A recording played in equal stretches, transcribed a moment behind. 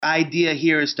Idea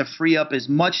here is to free up as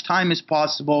much time as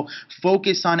possible,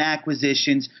 focus on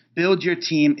acquisitions, build your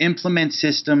team, implement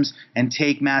systems, and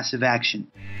take massive action.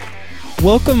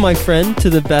 Welcome, my friend,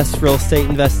 to the best real estate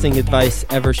investing advice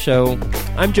ever show.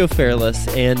 I'm Joe Fairless,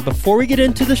 and before we get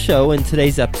into the show in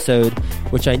today's episode,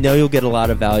 which I know you'll get a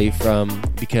lot of value from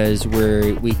because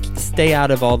we stay out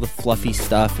of all the fluffy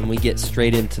stuff and we get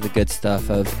straight into the good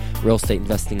stuff of real estate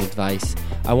investing advice,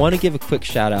 I want to give a quick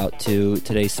shout out to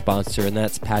today's sponsor, and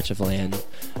that's Patch of Land.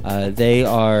 They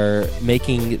are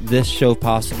making this show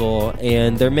possible,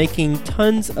 and they're making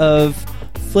tons of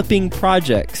flipping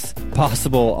projects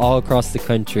possible all across the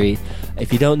country.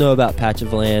 If you don't know about Patch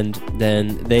of Land,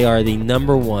 then they are the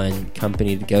number one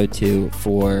company to go to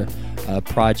for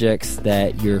projects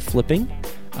that you're flipping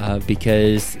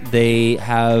because they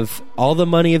have all the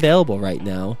money available right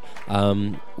now.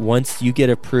 Once you get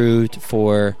approved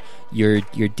for your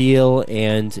deal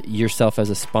and yourself as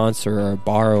a sponsor or a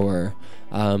borrower,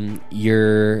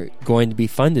 you're going to be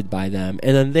funded by them,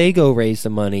 and then they go raise the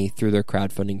money through their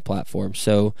crowdfunding platform.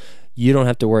 So you don't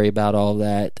have to worry about all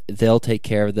that. They'll take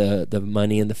care of the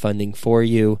money and the funding for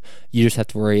you. You just have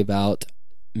to worry about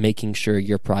making sure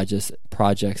your project's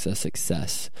a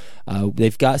success.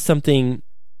 They've got something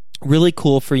really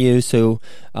cool for you. So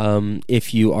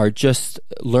if you are just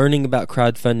learning about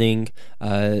crowdfunding,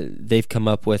 they've come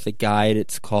up with a guide.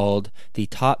 It's called the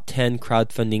Top 10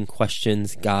 Crowdfunding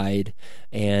Questions Guide.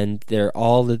 And they're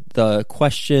all the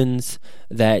questions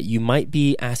that you might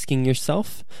be asking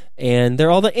yourself. And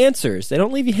they're all the answers. They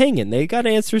don't leave you hanging. They got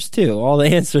answers too. All the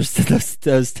answers to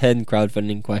those 10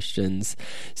 crowdfunding questions.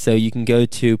 So you can go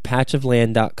to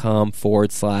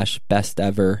patchofland.com/best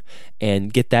ever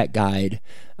and get that guide.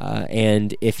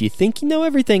 And if you think you know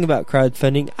everything about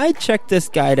crowdfunding, I'd check this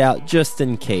guide out just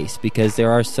in case, because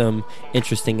there are some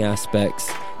interesting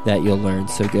aspects that you'll learn.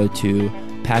 So go to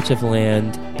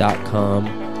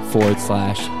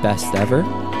patchofland.com/best ever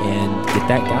and get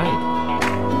that guide.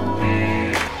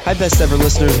 Hi, Best Ever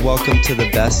listeners. Welcome to the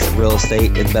best real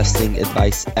estate investing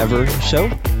advice ever show.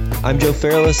 I'm Joe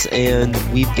Fairless, and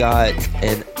we've got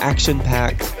an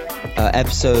action-packed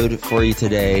episode for you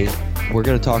today. We're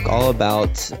going to talk all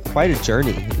about quite a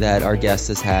journey that our guest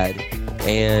has had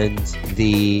and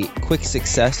the quick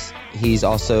success he's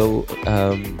also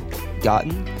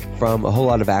gotten from a whole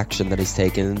lot of action that he's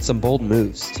taken, and some bold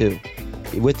moves too.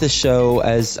 With this show,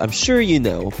 as I'm sure you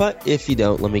know, but if you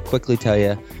don't, let me quickly tell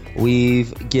you, we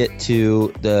get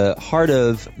to the heart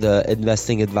of the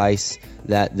investing advice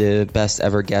that the best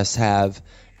ever guests have.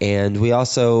 And we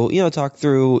also, talk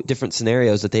through different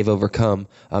scenarios that they've overcome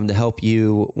to help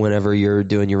you whenever you're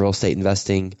doing your real estate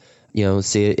investing,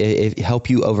 help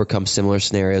you overcome similar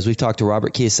scenarios. We've talked to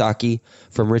Robert Kiyosaki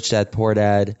from Rich Dad Poor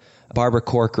Dad, Barbara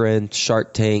Corcoran,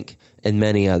 Shark Tank, and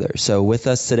many others. So with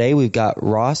us today, we've got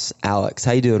Ross Alex.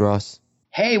 How you doing, Ross?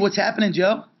 Hey, what's happening,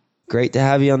 Joe? Great to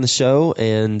have you on the show.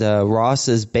 And Ross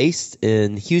is based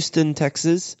in Houston,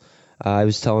 Texas. I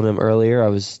was telling him earlier, I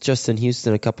was just in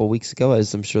Houston a couple weeks ago,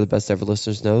 as I'm sure the best ever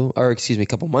listeners know, or excuse me, a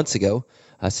couple months ago,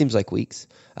 seems like weeks,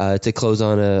 to close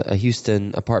on a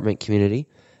Houston apartment community.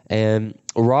 And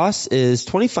Ross is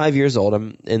 25 years old,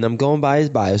 and I'm going by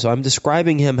his bio, so I'm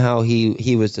describing him how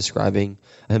he was describing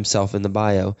himself in the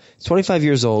bio. He's 25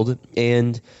 years old,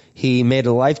 and he made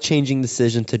a life-changing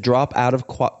decision to drop out of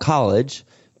college,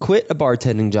 quit a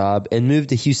bartending job, and move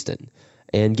to Houston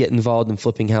and get involved in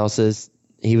flipping houses.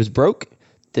 He was broke,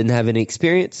 didn't have any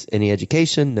experience, any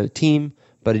education, no team,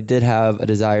 but he did have a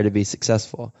desire to be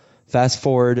successful. Fast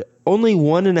forward only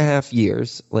 1.5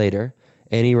 years later,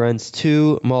 and he runs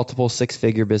 2 multiple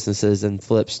six-figure businesses and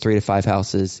flips 3 to 5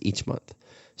 houses each month.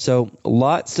 So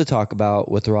lots to talk about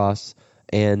with Ross,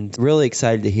 and really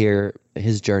excited to hear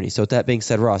his journey. So with that being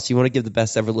said, Ross, you want to give the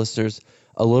best ever listeners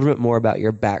a little bit more about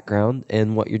your background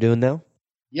and what you're doing now?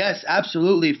 Yes,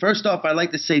 absolutely. First off, I'd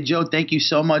like to say, Joe, thank you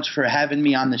so much for having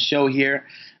me on the show here.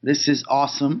 This is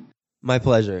awesome. My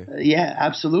pleasure. Yeah,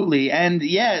 absolutely. And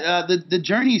the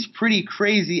journey's pretty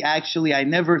crazy, actually. I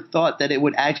never thought that it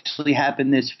would actually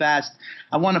happen this fast.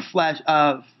 I want to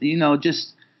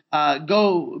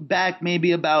go back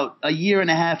maybe about 1.5 years,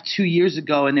 2 years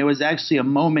ago, and there was actually a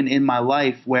moment in my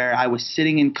life where I was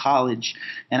sitting in college,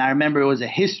 and I remember it was a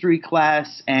history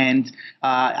class, and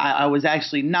I was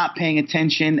actually not paying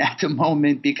attention at the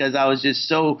moment because I was just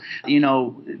so,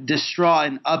 distraught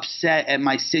and upset at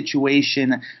my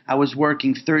situation. I was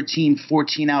working 13,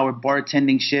 14-hour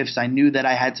bartending shifts. I knew that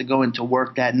I had to go into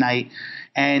work that night,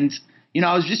 and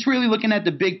I was just really looking at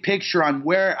the big picture on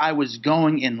where I was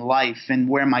going in life and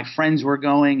where my friends were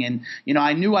going. And,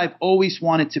 I knew I've always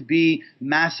wanted to be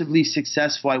massively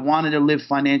successful. I wanted to live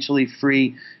financially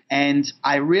free. And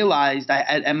I realized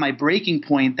at my breaking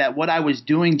point that what I was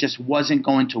doing just wasn't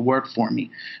going to work for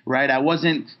me, right? I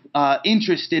wasn't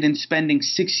interested in spending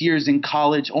 6 years in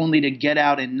college only to get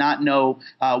out and not know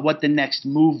what the next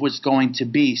move was going to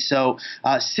be. So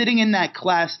sitting in that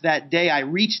class that day, I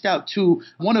reached out to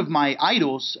one of my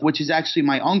idols, which is actually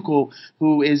my uncle,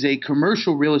 who is a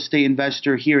commercial real estate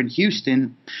investor here in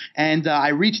Houston. And I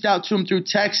reached out to him through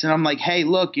text, and I'm like, hey,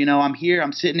 look, I'm here.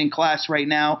 I'm sitting in class right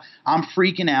now. I'm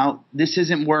freaking out. This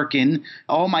isn't working.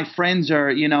 All my friends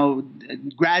are,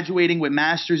 graduating with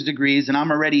master's degrees, and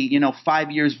I'm already,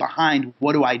 5 years behind.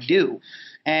 What do I do?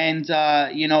 And,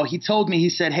 he told me, he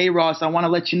said, hey, Ross, I want to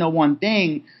let you know one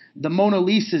thing. The Mona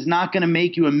Lisa is not going to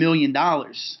make you $1 million.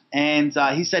 And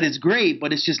he said, it's great,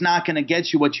 but it's just not going to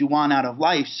get you what you want out of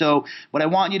life. So what I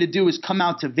want you to do is come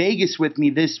out to Vegas with me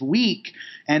this week,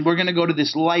 and we're going to go to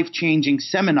this life-changing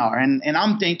seminar. And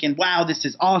I'm thinking, wow, this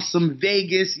is awesome.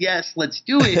 Vegas, yes, let's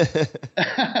do it.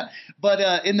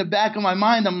 But in the back of my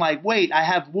mind, I'm like, wait, I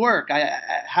have work.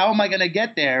 How am I going to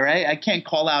get there, right? I can't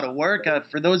call out of work.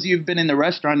 For those of you who've been in the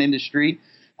restaurant industry,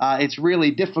 it's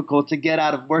really difficult to get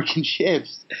out of working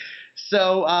shifts.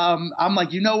 So I'm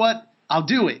like, you know what? I'll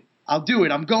do it.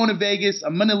 I'm going to Vegas.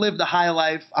 I'm going to live the high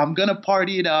life. I'm going to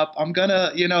party it up. I'm going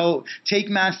to, take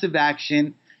massive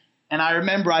action. And I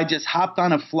remember I just hopped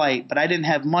on a flight, but I didn't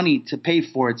have money to pay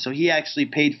for it. So he actually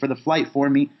paid for the flight for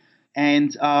me.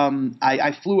 And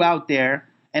I flew out there,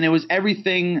 and it was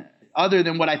everything other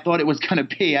than what I thought it was going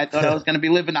to be. I thought I was going to be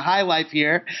living the high life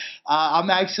here. I'm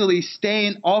actually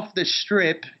staying off the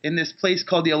strip in this place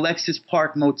called the Alexis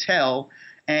Park Motel.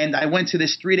 And I went to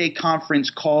this 3-day conference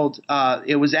called,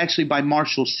 it was actually by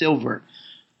Marshall Silver.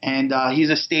 And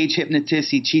he's a stage hypnotist.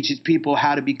 He teaches people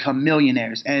how to become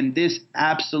millionaires. And this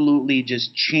absolutely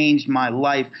just changed my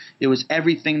life. It was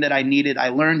everything that I needed. I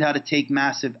learned how to take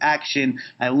massive action.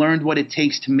 I learned what it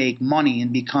takes to make money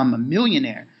and become a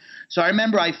millionaire. So I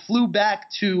remember I flew back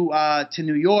to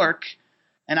New York,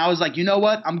 and I was like, you know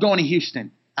what? I'm going to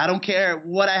Houston. I don't care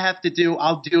what I have to do.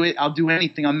 I'll do it. I'll do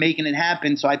anything. I'm making it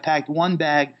happen. So I packed one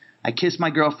bag. I kissed my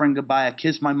girlfriend goodbye. I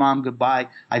kissed my mom goodbye.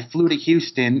 I flew to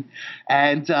Houston,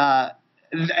 and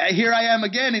here I am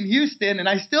again in Houston, and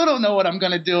I still don't know what I'm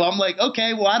going to do. I'm like,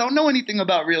 okay, well, I don't know anything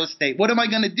about real estate. What am I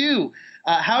going to do?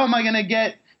 How am I going to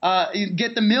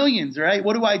get the millions, right?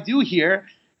 What do I do here?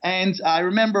 And I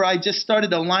remember I just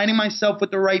started aligning myself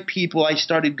with the right people. I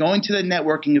started going to the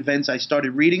networking events. I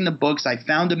started reading the books. I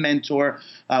found a mentor,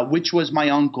 which was my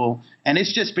uncle. And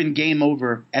it's just been game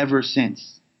over ever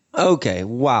since. Okay.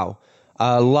 Wow.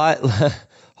 Whole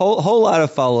lot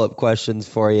of follow-up questions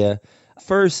for you.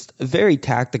 First, very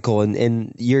tactical.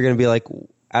 And you're going to be like,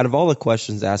 out of all the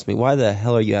questions asked me, why the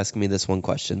hell are you asking me this one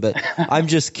question? But I'm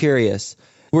just curious.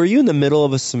 Were you in the middle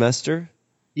of a semester?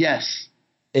 Yes.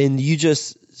 And you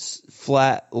just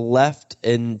flat left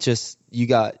and you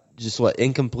got what,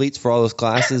 incompletes for all those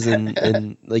classes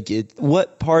and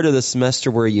what part of the semester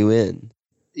were you in?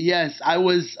 Yes, I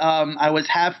was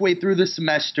halfway through the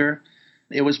semester.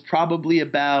 It was probably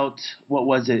about, what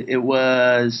was it? It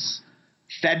was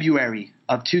February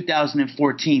of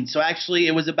 2014. So actually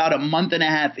it was about a month and a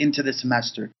half into the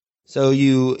semester. So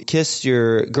you kissed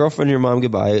your girlfriend and your mom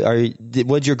goodbye.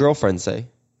 What'd your girlfriend say?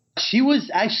 She was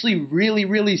actually really,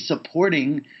 really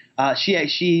supporting.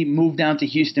 She moved down to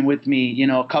Houston with me,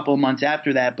 a couple of months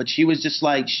after that. But she was just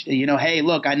like, hey,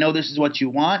 look, I know this is what you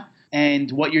want. And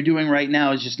what you're doing right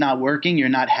now is just not working. You're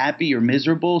not happy. You're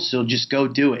miserable. So just go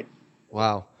do it.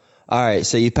 Wow. All right.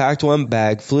 So you packed one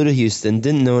bag, flew to Houston,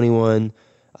 didn't know anyone.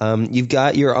 You've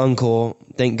got your uncle,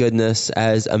 thank goodness,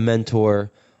 as a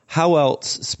mentor. How else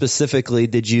specifically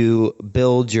did you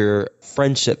build your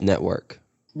friendship network?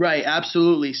 Right,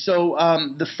 absolutely. So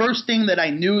the first thing that I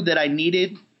knew that I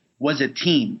needed was a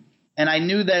team. And I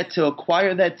knew that to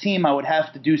acquire that team, I would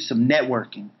have to do some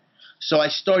networking. So I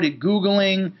started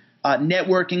Googling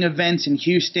networking events in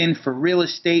Houston for real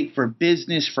estate, for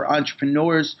business, for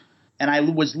entrepreneurs. And I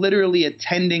was literally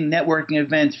attending networking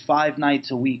events 5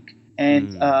 nights a week.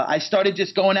 And I started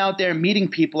just going out there and meeting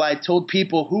people. I told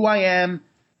people who I am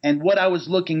and what I was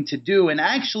looking to do. And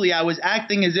actually, I was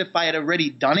acting as if I had already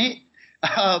done it.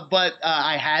 But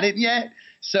I hadn't yet.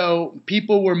 So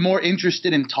people were more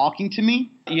interested in talking to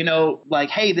me, like,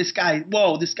 hey, this guy's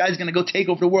going to go take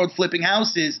over the world flipping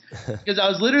houses. Because I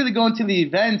was literally going to the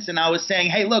events and I was saying,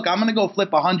 hey, look, I'm going to go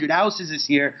flip 100 houses this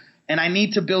year and I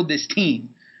need to build this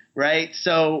team. Right.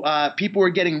 So people were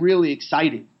getting really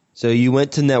excited. So you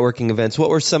went to networking events. What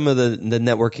were some of the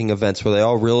networking events? Were they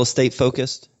all real estate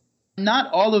focused?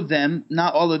 Not all of them.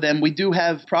 We do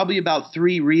have probably about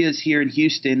 3 RIAs here in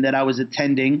Houston that I was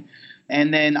attending.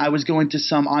 And then I was going to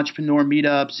some entrepreneur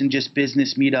meetups and just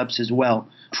business meetups as well.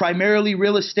 Primarily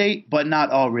real estate, but not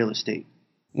all real estate.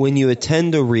 When you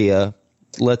attend a RIA,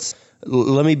 let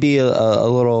me be a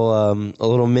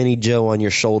little mini Joe on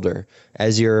your shoulder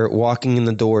as you're walking in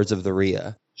the doors of the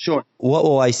RIA. Sure. What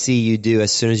will I see you do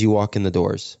as soon as you walk in the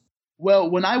doors? Well,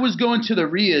 when I was going to the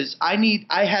RIAs,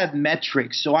 I have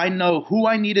metrics, so I know who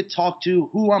I need to talk to,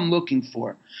 who I'm looking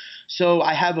for. So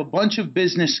I have a bunch of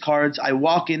business cards. I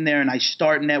walk in there and I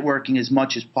start networking as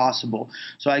much as possible.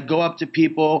 So I go up to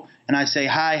people and I say,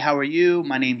 "Hi, how are you?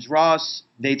 My name's Ross."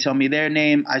 They tell me their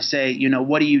name. I say,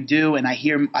 "What do you do?" And I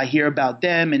hear about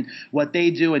them and what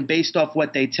they do. And based off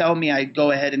what they tell me, I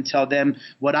go ahead and tell them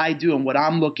what I do and what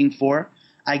I'm looking for.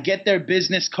 I get their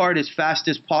business card as fast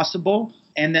as possible,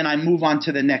 and then I move on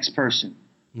to the next person.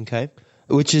 Okay.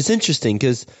 Which is interesting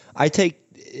because I take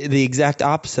the exact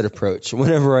opposite approach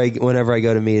whenever I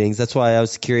go to meetings. That's why I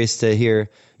was curious to hear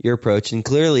your approach, and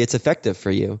clearly it's effective for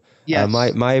you. Yes.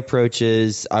 My approach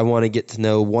is I want to get to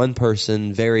know one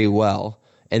person very well,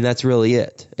 and that's really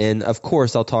it. And of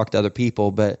course I'll talk to other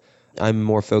people, but I'm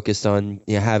more focused on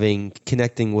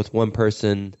connecting with one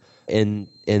person in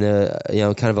a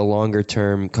kind of a longer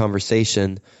term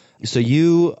conversation. So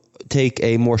you take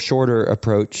a more shorter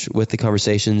approach with the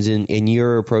conversations, and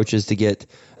your approach is to get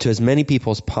to as many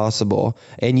people as possible.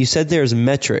 And you said there's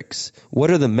metrics.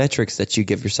 What are the metrics that you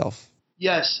give yourself?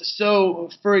 Yes. So,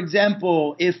 for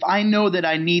example, if I know that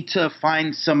I need to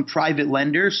find some private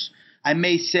lenders, I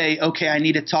may say, okay, I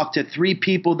need to talk to 3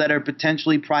 people that are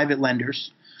potentially private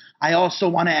lenders. I also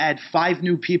want to add 5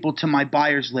 new people to my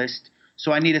buyers list.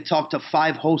 So I need to talk to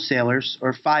 5 wholesalers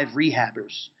or 5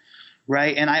 rehabbers.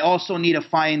 Right. And I also need to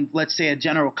find, let's say, a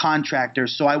general contractor.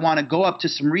 So I want to go up to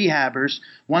some rehabbers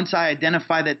once I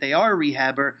identify that they are a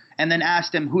rehabber, and then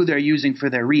ask them who they're using for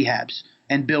their rehabs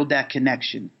and build that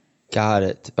connection. Got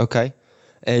it. Okay.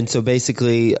 And so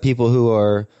basically people who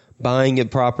are buying at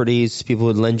properties,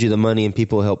 people who lend you the money, and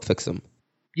people who help fix them.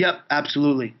 Yep,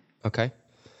 absolutely. Okay.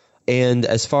 And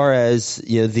as far as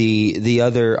the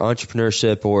other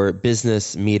entrepreneurship or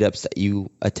business meetups that you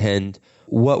attend,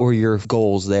 what were your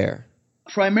goals there?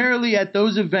 Primarily at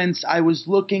those events, I was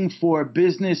looking for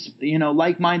business,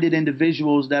 like-minded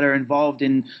individuals that are involved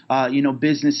in,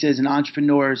 businesses and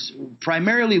entrepreneurs,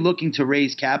 primarily looking to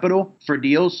raise capital for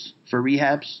deals, for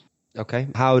rehabs. Okay.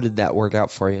 How did that work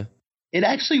out for you? It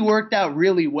actually worked out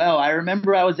really well. I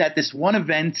remember I was at this one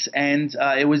event, and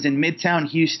it was in Midtown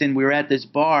Houston. We were at this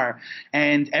bar,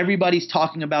 and everybody's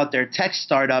talking about their tech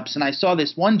startups, and I saw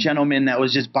this one gentleman that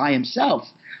was just by himself.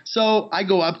 So I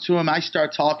go up to him, I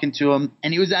start talking to him,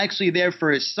 and he was actually there for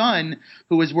his son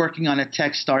who was working on a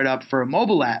tech startup for a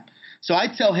mobile app. So I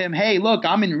tell him, "Hey, look,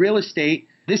 I'm in real estate.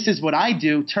 This is what I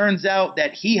do." Turns out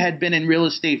that he had been in real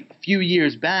estate a few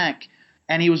years back,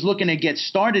 and he was looking to get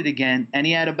started again, and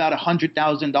he had about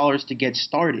 $100,000 to get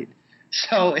started.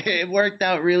 So it worked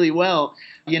out really well.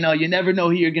 You never know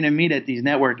who you're going to meet at these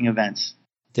networking events.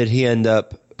 Did he end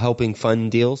up helping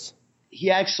fund deals? He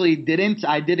actually didn't.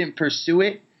 I didn't pursue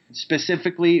it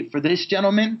specifically for this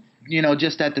gentleman.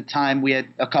 Just at the time we had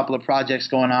a couple of projects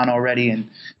going on already.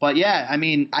 But yeah,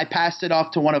 I passed it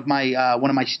off to one of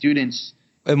my students.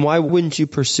 And why wouldn't you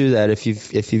pursue that if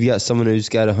you've got someone who's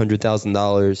got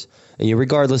 $100,000 and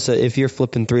regardless of if you're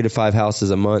flipping 3 to 5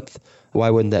 houses a month, why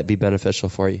wouldn't that be beneficial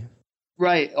for you?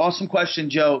 Right. Awesome question,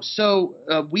 Joe. So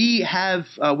we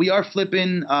are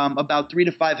flipping about 3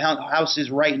 to 5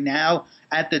 houses right now.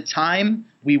 At the time,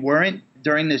 we weren't.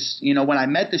 During this, when I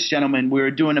met this gentleman, we were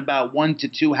doing about 1 to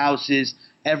 2 houses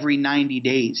every 90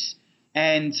 days.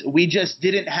 And we just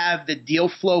didn't have the deal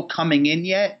flow coming in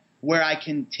yet where I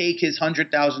can take his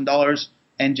 $100,000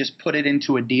 and just put it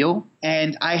into a deal.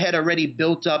 And I had already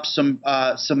built up some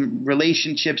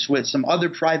relationships with some other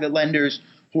private lenders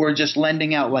who are just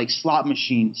lending out like slot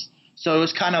machines. So it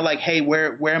was kind of like, hey,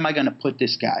 where am I going to put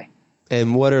this guy?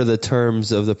 And what are the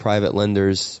terms of the private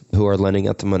lenders who are lending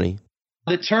out the money?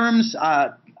 The terms,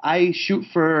 I shoot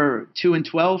for 2 and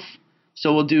 12.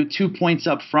 So we'll do 2 points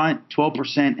up front,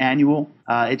 12% annual.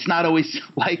 It's not always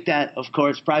like that, of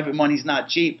course. Private money's not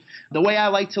cheap. The way I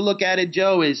like to look at it,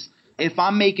 Joe, is if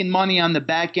I'm making money on the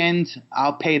back end,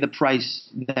 I'll pay the price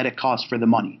that it costs for the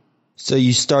money. So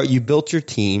you built your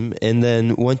team, and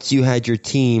then once you had your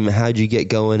team, how'd you get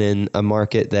going in a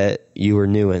market that you were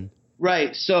new in?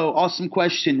 Right. So awesome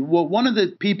question. Well, one of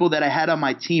the people that I had on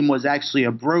my team was actually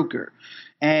a broker.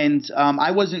 And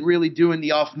I wasn't really doing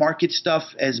the off-market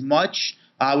stuff as much.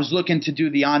 I was looking to do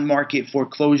the on-market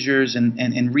foreclosures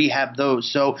and rehab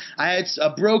those. So I had a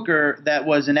broker that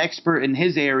was an expert in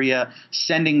his area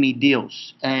sending me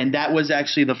deals. And that was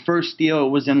actually the first deal. It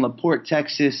was in LaPorte,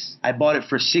 Texas. I bought it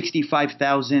for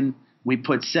 $65,000. We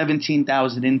put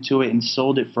 $17,000 into it and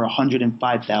sold it for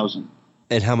 $105,000.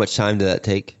 And how much time did that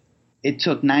take? It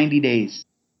took 90 days.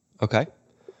 Okay.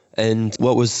 And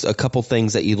what was a couple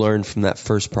things that you learned from that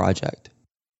first project?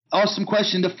 Awesome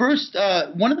question. The first,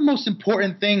 one of the most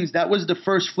important things, that was the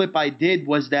first flip I did,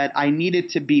 was that I needed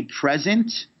to be present,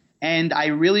 and I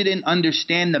really didn't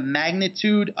understand the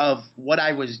magnitude of what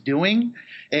I was doing.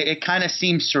 It kind of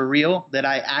seemed surreal that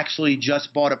I actually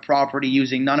just bought a property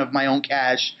using none of my own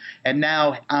cash, and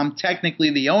now I'm technically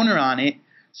the owner on it,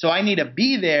 so I need to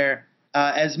be there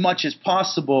as much as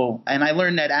possible, and I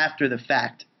learned that after the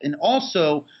fact. And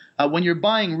also, when you're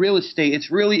buying real estate,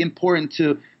 it's really important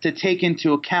to take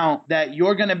into account that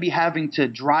you're going to be having to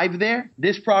drive there.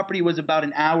 This property was about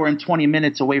an hour and 20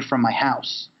 minutes away from my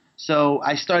house. So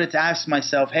I started to ask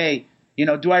myself, hey,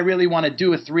 do I really want to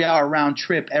do a 3-hour round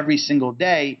trip every single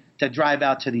day to drive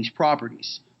out to these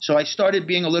properties? So I started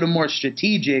being a little more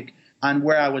strategic on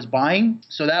where I was buying.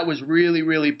 So that was really,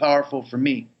 really powerful for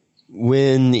me.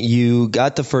 When you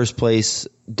got the first place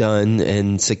done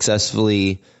and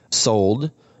successfully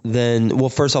sold, then, well,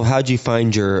 first off, how'd you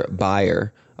find your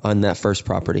buyer on that first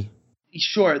property?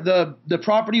 Sure. The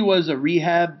property was a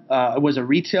rehab. It was a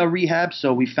retail rehab.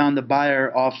 So we found the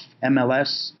buyer off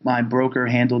MLS. My broker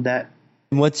handled that.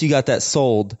 And once you got that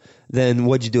sold, then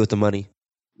what'd you do with the money?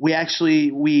 We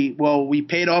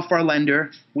paid off our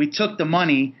lender. We took the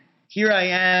money. Here I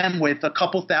am with a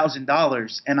couple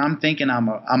 $1,000s, and I'm thinking I'm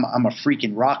a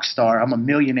freaking rock star. I'm a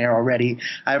millionaire already.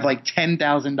 I have like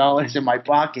 $10,000 in my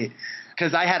pocket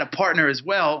because I had a partner as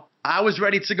well. I was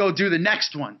ready to go do the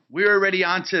next one. We were already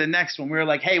on to the next one. We were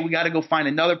like, hey, we got to go find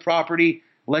another property.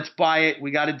 Let's buy it.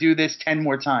 We got to do this 10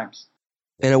 more times.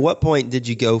 And at what point did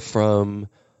you go from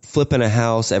flipping a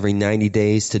house every 90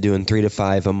 days to doing 3 to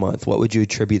 5 a month? What would you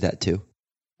attribute that to?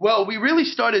 Well, we really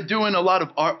started doing a lot of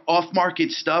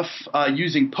off-market stuff,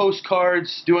 using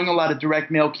postcards, doing a lot of direct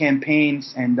mail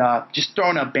campaigns, and just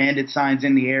throwing up bandit signs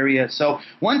in the area. So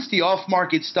once the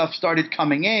off-market stuff started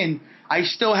coming in, I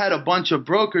still had a bunch of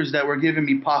brokers that were giving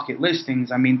me pocket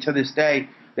listings. I mean, to this day,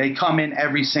 they come in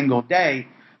every single day.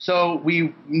 So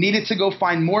we needed to go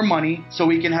find more money so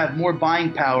we can have more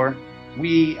buying power.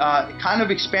 We kind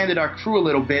of expanded our crew a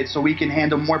little bit so we can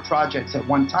handle more projects at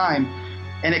one time.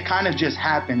 And it kind of just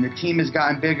happened. The team has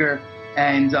gotten bigger,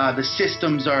 and the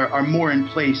systems are more in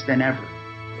place than ever.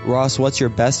 Ross, what's your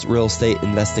best real estate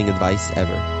investing advice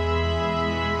ever?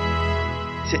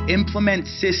 To implement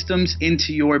systems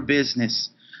into your business.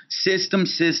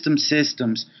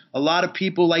 Systems. A lot of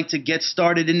people like to get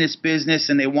started in this business,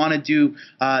 and they want to do,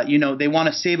 they want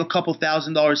to save a couple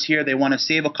 $1,000s here. They want to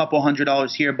save a couple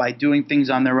 $100s here by doing things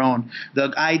on their own.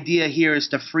 The idea here is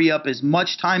to free up as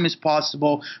much time as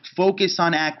possible, focus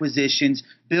on acquisitions,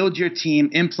 build your team,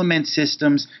 implement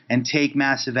systems, and take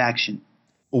massive action.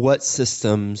 What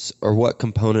systems or what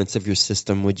components of your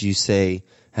system would you say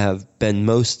have been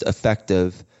most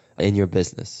effective in your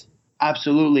business?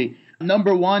 Absolutely.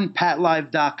 Number one,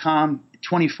 PatLive.com,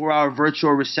 24-hour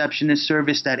virtual receptionist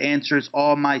service that answers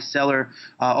all my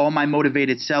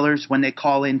motivated sellers when they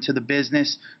call into the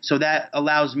business. So that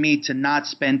allows me to not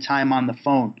spend time on the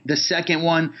phone. The second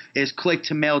one is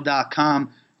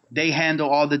ClickToMail.com. They handle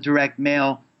all the direct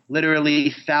mail,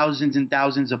 literally thousands and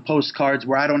thousands of postcards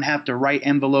where I don't have to write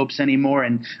envelopes anymore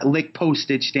and lick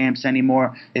postage stamps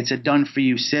anymore. It's a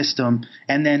done-for-you system.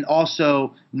 And then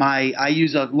also I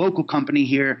use a local company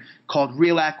here called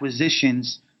Real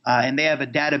Acquisitions, and they have a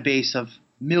database of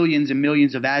millions and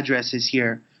millions of addresses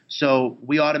here. So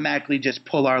we automatically just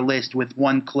pull our list with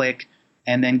one click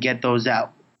and then get those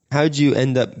out. How'd you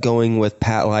end up going with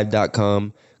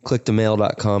PatLive.com,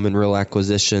 ClickToMail.com, and Real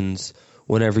Acquisitions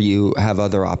whenever you have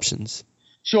other options?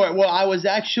 Sure. Well, I was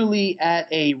actually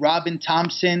at a Robin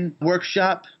Thompson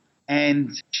workshop, and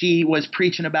she was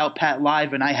preaching about Pat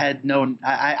Live, and I didn't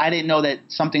know that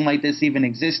something like this even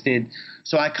existed.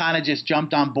 So I kind of just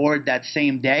jumped on board that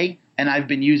same day, and I've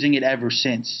been using it ever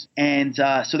since. And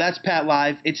so that's Pat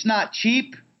Live. It's not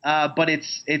cheap, but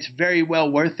it's very well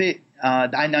worth it.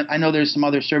 I know there's some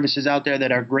other services out there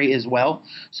that are great as well.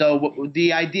 So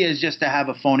the idea is just to have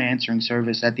a phone answering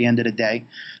service at the end of the day.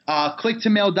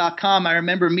 ClickToMail.com. I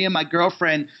remember me and my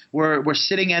girlfriend were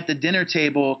sitting at the dinner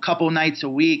table a couple nights a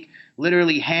week,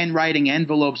 literally handwriting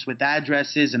envelopes with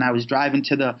addresses, and I was driving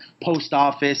to the post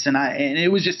office, and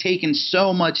it was just taking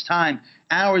so much time,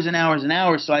 hours and hours and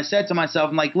hours. So I said to myself,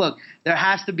 I'm like, look, there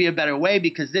has to be a better way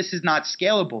because this is not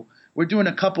scalable. we're doing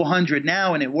a couple hundred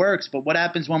now and it works, but what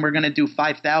happens when we're going to do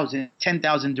 5,000,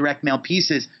 10,000 direct mail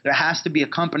pieces? There has to be a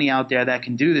company out there that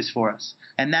can do this for us.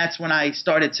 And that's when I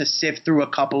started to sift through a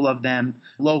couple of them,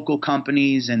 local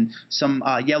companies and some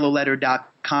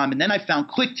yellowletter.com. And then I found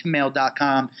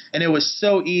clicktomail.com, and it was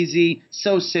so easy,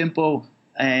 so simple.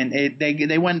 And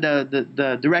they went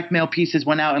the direct mail pieces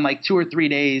went out in like 2 or 3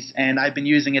 days, and I've been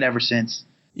using it ever since.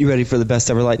 You ready for the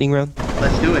best ever lightning round?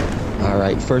 Let's do it. All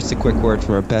right, first a quick word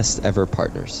from our best ever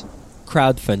partners.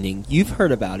 Crowdfunding. You've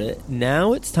heard about it.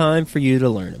 Now it's time for you to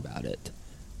learn about it.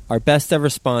 Our best ever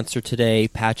sponsor today,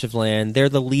 Patch of Land. They're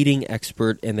the leading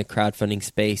expert in the crowdfunding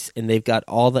space, and they've got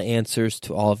all the answers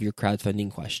to all of your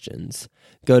crowdfunding questions.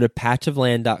 Go to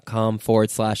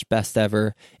patchofland.com/best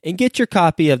ever and get your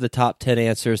copy of the top 10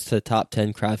 answers to the top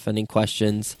 10 crowdfunding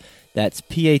questions. That's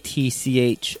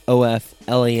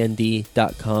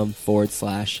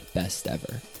patchofland.com/best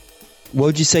ever. What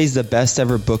would you say is the best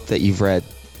ever book that you've read?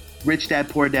 Rich Dad,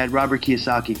 Poor Dad, Robert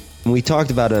Kiyosaki. We talked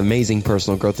about an amazing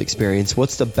personal growth experience.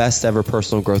 What's the best ever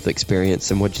personal growth experience,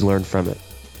 and what'd you learn from it?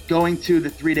 Going to the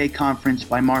 3-day conference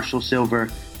by Marshall Silver,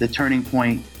 The Turning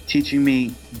Point, teaching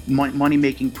me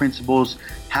money-making principles,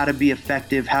 how to be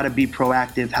effective, how to be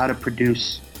proactive, how to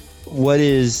produce. What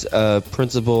is a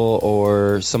principle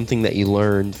or something that you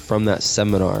learned from that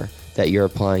seminar that you're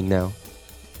applying now?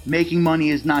 Making money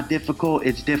is not difficult,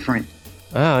 it's different.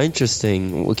 Ah,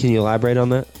 interesting. Well, can you elaborate on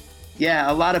that? Yeah,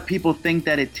 a lot of people think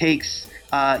that it takes,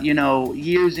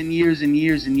 years and years and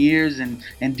years and years and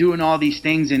doing all these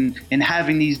things and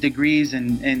having these degrees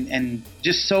and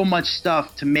just so much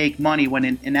stuff to make money, when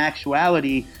in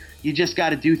actuality, you just got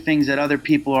to do things that other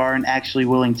people aren't actually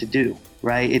willing to do,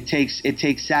 right? It takes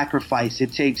sacrifice.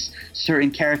 It takes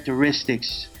certain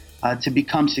characteristics to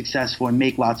become successful and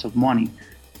make lots of money.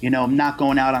 Not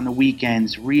going out on the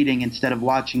weekends, reading instead of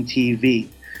watching TV.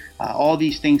 All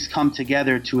these things come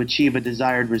together to achieve a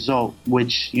desired result,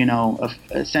 which,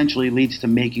 essentially leads to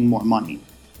making more money.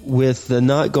 With the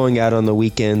not going out on the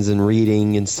weekends and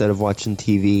reading instead of watching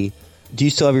TV, do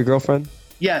you still have your girlfriend?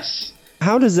 Yes.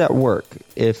 How does that work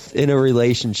if in a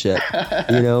relationship,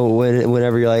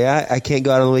 whenever you're like, I can't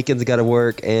go out on the weekends, I got to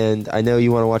work, and I know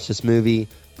you want to watch this movie,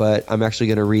 but I'm actually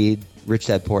going to read Rich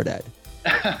Dad, Poor Dad?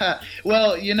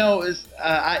 Well,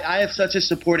 I have such a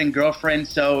supporting girlfriend.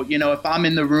 So, if I'm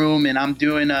in the room and I'm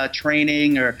doing a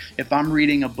training, or if I'm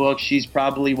reading a book, she's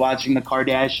probably watching the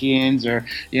Kardashians or,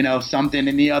 something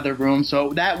in the other room.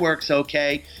 So that works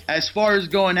okay. As far as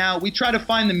going out, we try to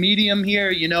find the medium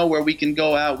here, where we can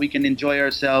go out, we can enjoy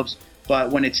ourselves.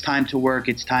 But when it's time to work,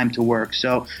 it's time to work.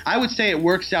 So I would say it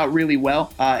works out really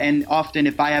well. And often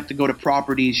if I have to go to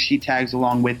properties, she tags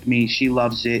along with me. She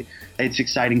loves it. It's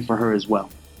exciting for her as well.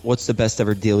 What's the best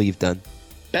ever deal you've done?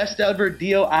 Best ever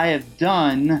deal I have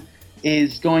done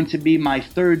is going to be my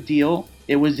third deal.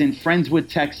 It was in Friendswood,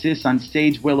 Texas on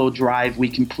Sage Willow Drive. We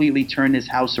completely turned this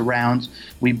house around.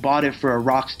 We bought it for a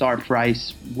rock star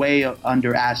price, way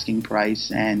under asking price.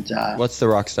 And what's the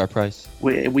rock star price?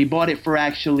 We bought it for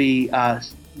actually,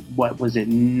 what was it,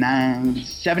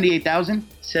 $78,000?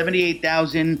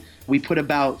 $78,000. We put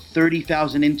about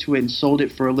 $30,000 into it and sold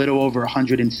it for a little over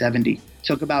 $170,000.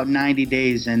 Took about 90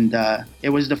 days, and it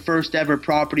was the first ever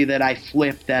property that I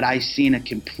flipped that I seen a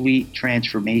complete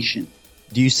transformation.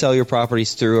 Do you sell your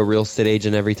properties through a real estate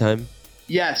agent every time?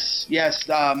 Yes.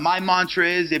 My mantra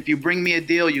is, if you bring me a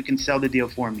deal, you can sell the deal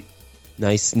for me.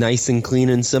 Nice and clean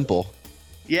and simple.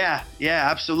 Yeah,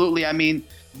 absolutely. I mean,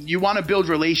 you want to build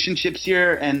relationships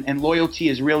here, and loyalty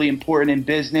is really important in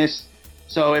business.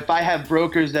 So if I have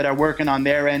brokers that are working on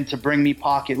their end to bring me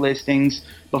pocket listings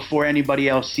before anybody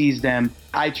else sees them,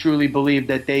 I truly believe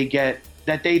that they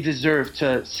deserve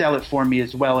to sell it for me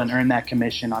as well and earn that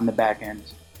commission on the back end.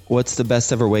 What's the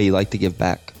best ever way you like to give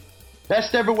back?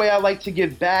 Best ever way I like to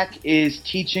give back is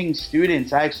teaching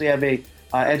students. I actually have a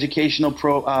educational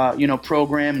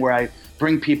program where I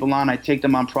bring people on. I take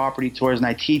them on property tours and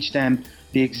I teach them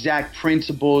the exact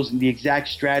principles and the exact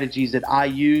strategies that I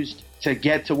used to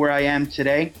get to where I am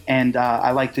today. And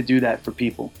I like to do that for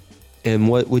people. And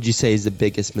what would you say is the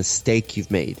biggest mistake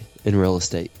you've made in real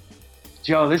estate?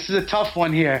 Joe, this is a tough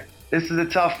one here.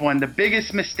 The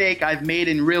biggest mistake I've made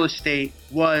in real estate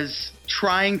was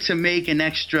trying to make an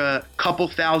extra couple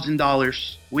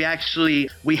 $1,000s.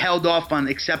 We held off on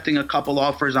accepting a couple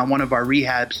offers on one of our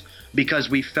rehabs because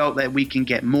we felt that we can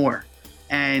get more.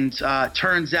 And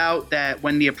turns out that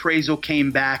when the appraisal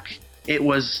came back, it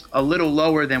was a little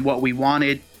lower than what we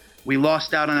wanted. We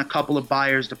lost out on a couple of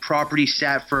buyers. The property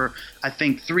sat for, I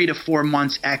think, 3 to 4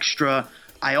 months extra.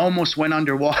 I almost went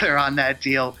underwater on that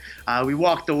deal. We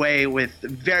walked away with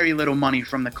very little money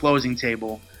from the closing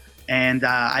table. And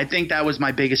I think that was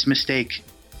my biggest mistake.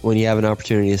 When you have an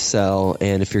opportunity to sell,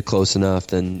 and if you're close enough,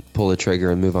 then pull the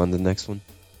trigger and move on to the next one.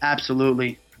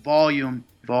 Absolutely. Volume.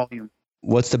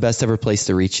 What's the best ever place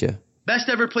to reach you? Best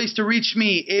ever place to reach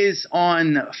me is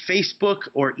on Facebook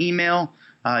or email.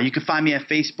 You can find me at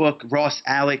Facebook, Ross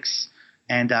Alex,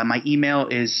 and my email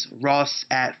is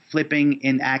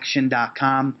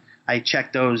ross@flippinginaction.com. I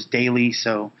check those daily,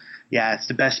 so yeah, it's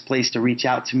the best place to reach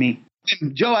out to me.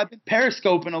 Joe, I've been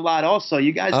Periscoping a lot also.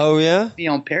 You guys can me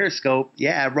on Periscope.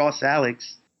 Yeah, Ross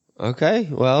Alex. Okay.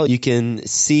 Well, you can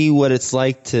see what it's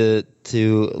like to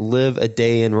live a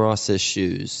day in Ross's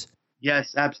shoes.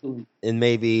 Yes, absolutely. And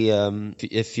maybe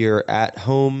if you're at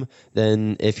home,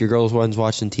 then if your girlfriend's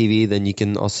watching TV, then you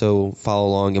can also follow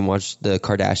along and watch the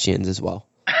Kardashians as well.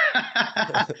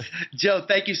 Joe,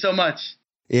 thank you so much.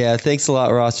 Yeah, thanks a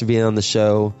lot, Ross, for being on the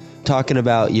show, talking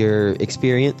about your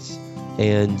experience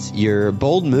and your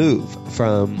bold move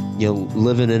from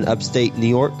living in upstate New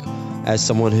York as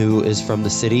someone who is from the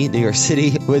city, New York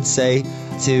City would say,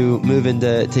 to moving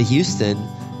to Houston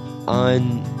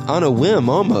on a whim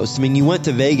almost. I mean, you went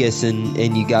to Vegas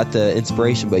and you got the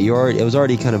inspiration, but it was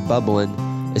already kind of bubbling.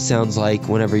 It sounds like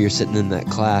whenever you're sitting in that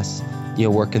class,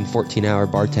 working 14-hour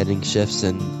bartending shifts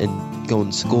and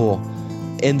going to school.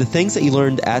 And the things that you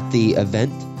learned at the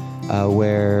event,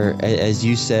 where, as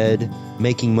you said,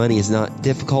 making money is not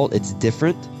difficult, it's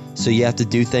different. So you have to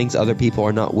do things other people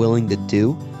are not willing to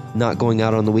do, not going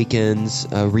out on the weekends,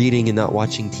 reading and not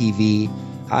watching TV.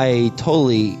 I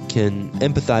totally can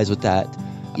empathize with that.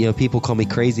 People call me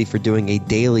crazy for doing a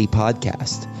daily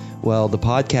podcast. Well, the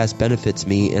podcast benefits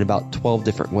me in about 12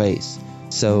 different ways.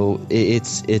 So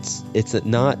it's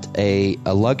not a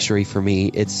luxury for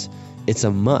me. It's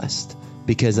a must,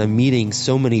 because I'm meeting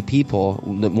so many people.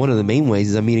 One of the main ways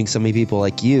is I'm meeting so many people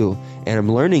like you, and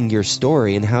I'm learning your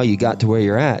story and how you got to where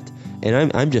you're at.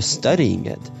 And I'm just studying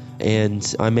it,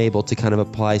 and I'm able to kind of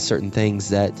apply certain things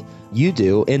that you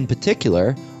do. In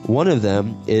particular, one of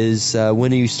them is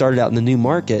when you started out in the new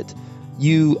market,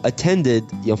 you attended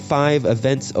 5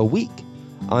 events a week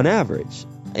on average.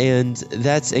 And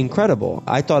that's incredible.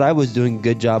 I thought I was doing a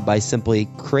good job by simply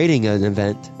creating an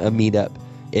event, a meetup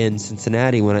in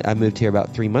Cincinnati when I moved here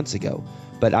about 3 months ago.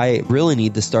 But I really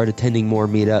need to start attending more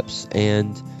meetups,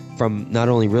 and from not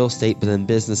only real estate, but then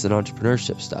business and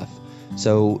entrepreneurship stuff.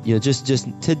 So, just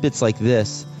tidbits like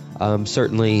this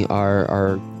certainly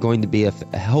are going to be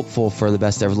helpful for the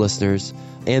best ever listeners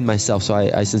and myself. So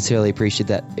I sincerely appreciate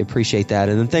that.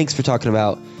 And then thanks for talking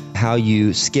about how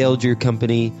you scaled your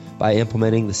company by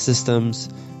implementing the systems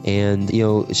and,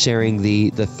 sharing the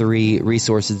 3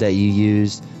 resources that you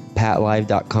used: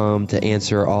 patlive.com to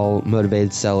answer all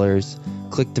motivated sellers,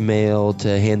 Click to Mail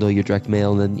to handle your direct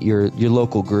mail, and then your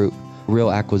local group,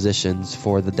 Real Acquisitions,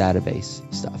 for the database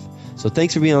stuff. So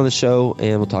thanks for being on the show,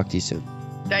 and we'll talk to you soon.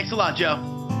 Thanks a lot, Joe.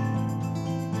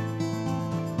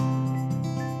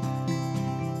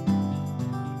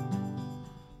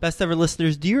 Best ever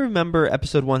listeners, do you remember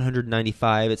episode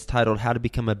 195? It's titled How to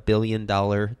Become a $1 Billion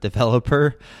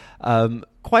Developer.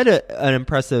 Quite an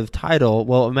impressive title.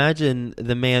 Well, imagine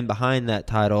the man behind that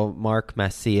title, Mark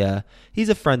Macia. He's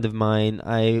a friend of mine.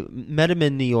 I met him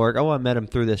in New York. I met him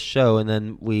through this show, and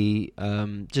then we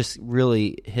just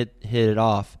really hit it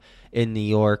off in New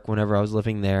York whenever I was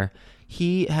living there.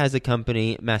 He has a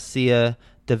company, Macia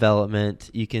Development.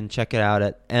 You can check it out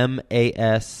at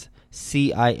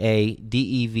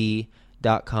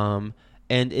MASCIADEV.com.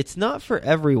 And it's not for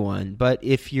everyone, but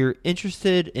if you're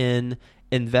interested in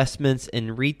investments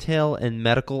in retail and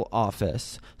medical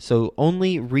office, so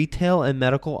only retail and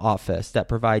medical office that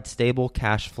provide stable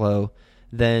cash flow,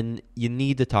 then you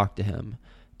need to talk to him.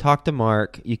 Talk to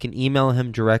Mark. You can email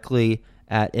him directly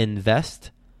at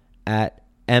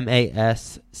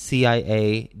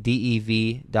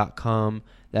invest@MASCIADEV.com.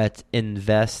 That's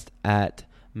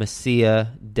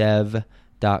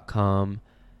invest@MaciaDev.com.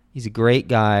 He's a great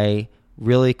guy,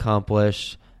 really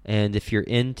accomplished, and if you're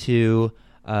into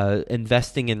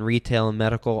investing in retail and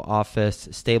medical office,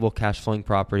 stable cash flowing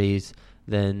properties,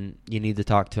 then you need to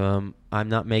talk to him. I'm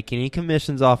not making any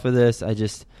commissions off of this.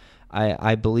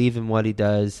 I believe in what he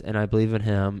does, and I believe in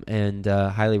him, and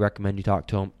highly recommend you talk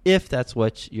to him if that's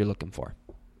what you're looking for.